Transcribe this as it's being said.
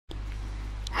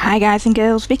Hi guys and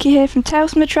girls, Vicky here from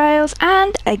Tales from the Trails,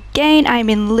 and again I'm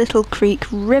in Little Creek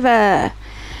River.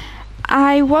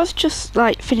 I was just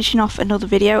finishing off another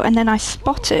video and then I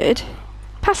spotted,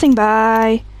 passing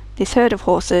by, this herd of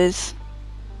horses.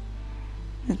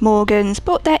 There's Morgans,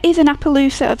 but there is an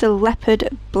appaloosa of the leopard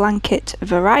blanket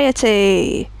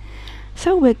variety.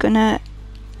 So we're gonna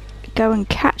go and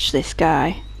catch this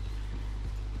guy.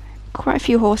 Quite a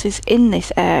few horses in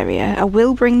this area. I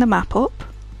will bring the map up.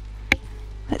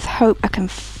 Let's hope I can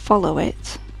follow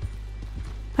it.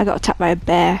 I got attacked by a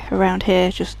bear around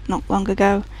here just not long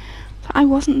ago, so I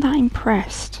wasn't that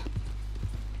impressed.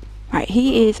 Right,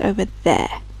 he is over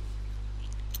there.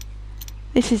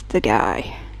 This is the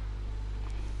guy.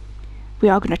 We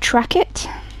are going to track it.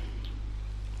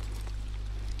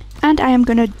 And I am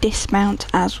going to dismount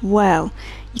as well.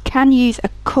 You can use a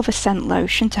cover scent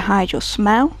lotion to hide your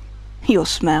smell. Your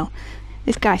smell.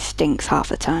 This guy stinks half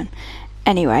the time.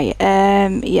 Anyway,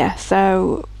 yeah,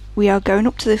 so we are going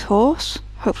up to this horse.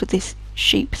 Hopefully this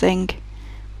sheep thing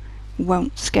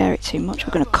won't scare it too much.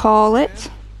 We're going to call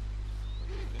it.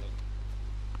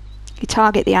 You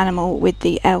target the animal with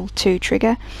the L2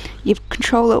 trigger. Your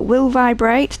controller will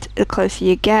vibrate the closer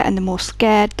you get, and the more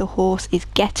scared the horse is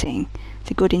getting. It's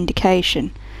a good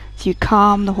indication. So you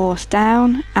calm the horse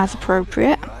down as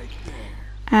appropriate.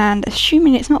 And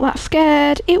assuming it's not that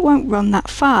scared, it won't run that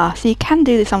far. So you can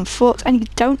do this on foot, and you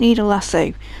don't need a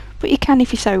lasso, but you can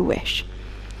if you so wish.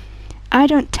 I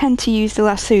don't tend to use the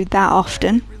lasso that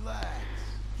often,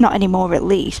 not anymore at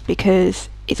least, because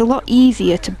it's a lot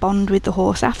easier to bond with the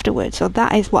horse afterwards. So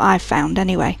that is what I've found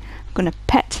anyway. I'm going to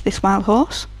pet this wild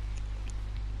horse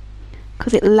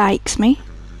because it likes me,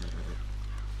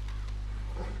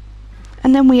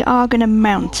 and then we are going to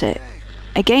mount it.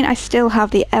 Again, I still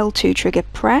have the L2 trigger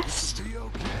pressed,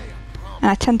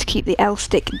 and I tend to keep the L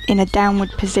stick in a downward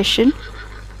position.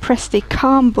 Press the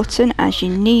calm button as you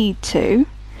need to,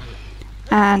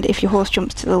 and if your horse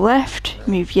jumps to the left,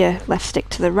 move your left stick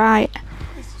to the right,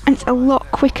 and it's a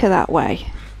lot quicker that way.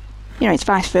 You know, it's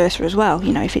vice versa as well.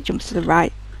 You know, if it jumps to the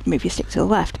right, move your stick to the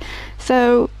left.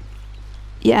 So,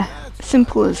 yeah,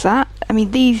 simple as that. I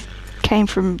mean, these came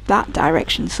from that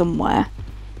direction somewhere.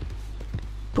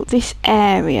 But this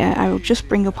area, I will just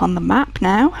bring up on the map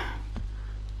now,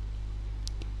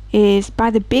 is by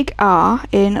the big R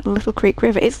in Little Creek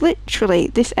River. It's literally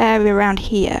this area around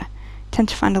here. Tend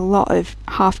to find a lot of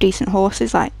half-decent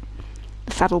horses, like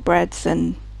the saddlebreds,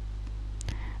 and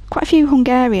quite a few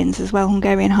Hungarians as well,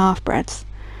 Hungarian half-breds.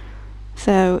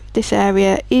 So this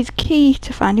area is key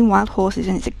to finding wild horses,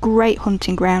 and it's a great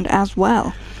hunting ground as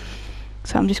well.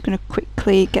 So I'm just going to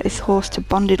quickly get this horse to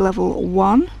bonded level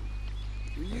 1.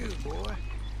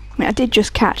 I mean, I did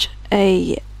just catch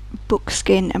a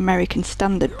buckskin American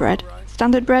standard bred.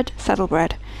 Standard bred? Saddle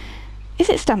bred. Is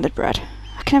it standard bred?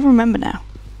 I can never remember now.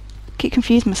 I keep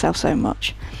confusing myself so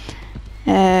much.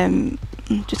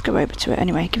 Just go over to it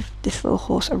anyway. Give this little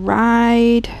horse a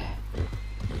ride.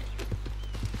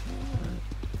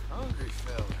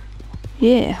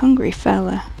 Yeah, hungry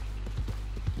fella.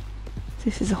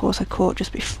 This is a horse I caught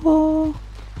just before.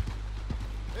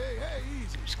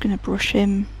 Just gonna brush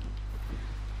him.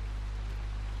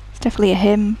 Definitely a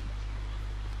him.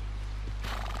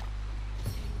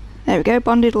 There we go,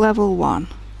 bonded level 1.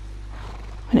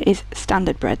 And it is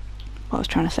standard bred, what I was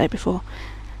trying to say before.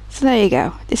 So there you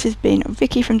go. This has been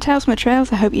Vicky from Tales from the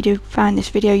Trails. I hope you do find this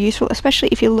video useful, especially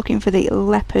if you're looking for the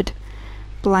leopard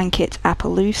blanket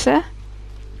appaloosa.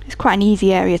 It's quite an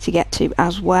easy area to get to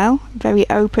as well. Very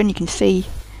open, you can see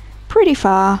pretty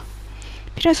far.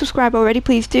 If you don't subscribe already,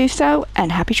 please do so,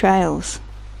 and happy trails.